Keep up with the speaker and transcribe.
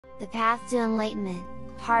The Path to Enlightenment,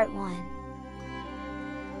 Part 1.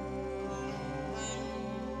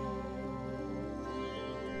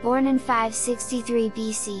 Born in 563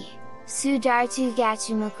 BC, Siddhartha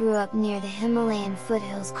Gautama grew up near the Himalayan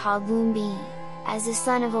foothills called Lumbini, as the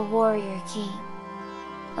son of a warrior king.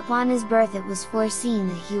 Upon his birth it was foreseen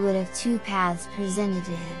that he would have two paths presented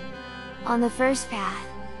to him. On the first path,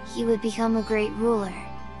 he would become a great ruler,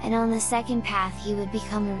 and on the second path he would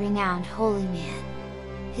become a renowned holy man.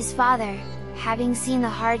 His father, having seen the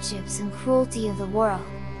hardships and cruelty of the world,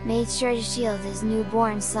 made sure to shield his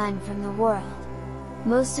newborn son from the world.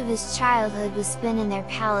 Most of his childhood was spent in their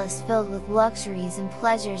palace filled with luxuries and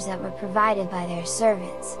pleasures that were provided by their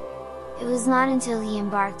servants. It was not until he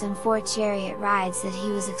embarked on 4 chariot rides that he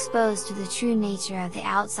was exposed to the true nature of the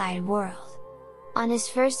outside world. On his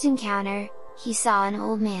first encounter, he saw an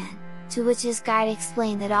old man, to which his guide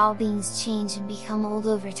explained that all beings change and become old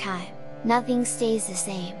over time, nothing stays the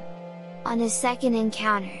same. On his second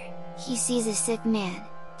encounter, he sees a sick man,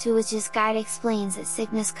 to which his guide explains that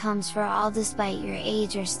sickness comes for all despite your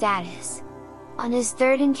age or status. On his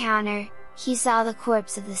third encounter, he saw the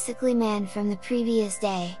corpse of the sickly man from the previous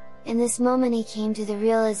day. In this moment he came to the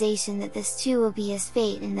realization that this too will be his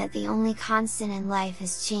fate and that the only constant in life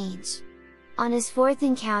is change. On his fourth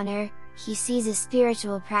encounter, he sees a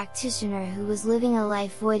spiritual practitioner who was living a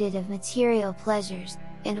life voided of material pleasures,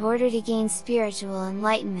 in order to gain spiritual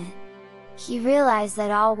enlightenment. He realized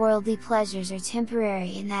that all worldly pleasures are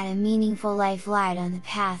temporary and that a meaningful life lied on the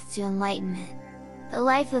path to enlightenment. The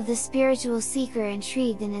life of the spiritual seeker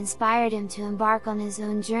intrigued and inspired him to embark on his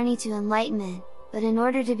own journey to enlightenment, but in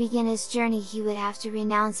order to begin his journey he would have to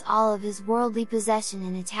renounce all of his worldly possession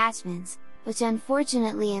and attachments, which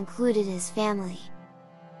unfortunately included his family.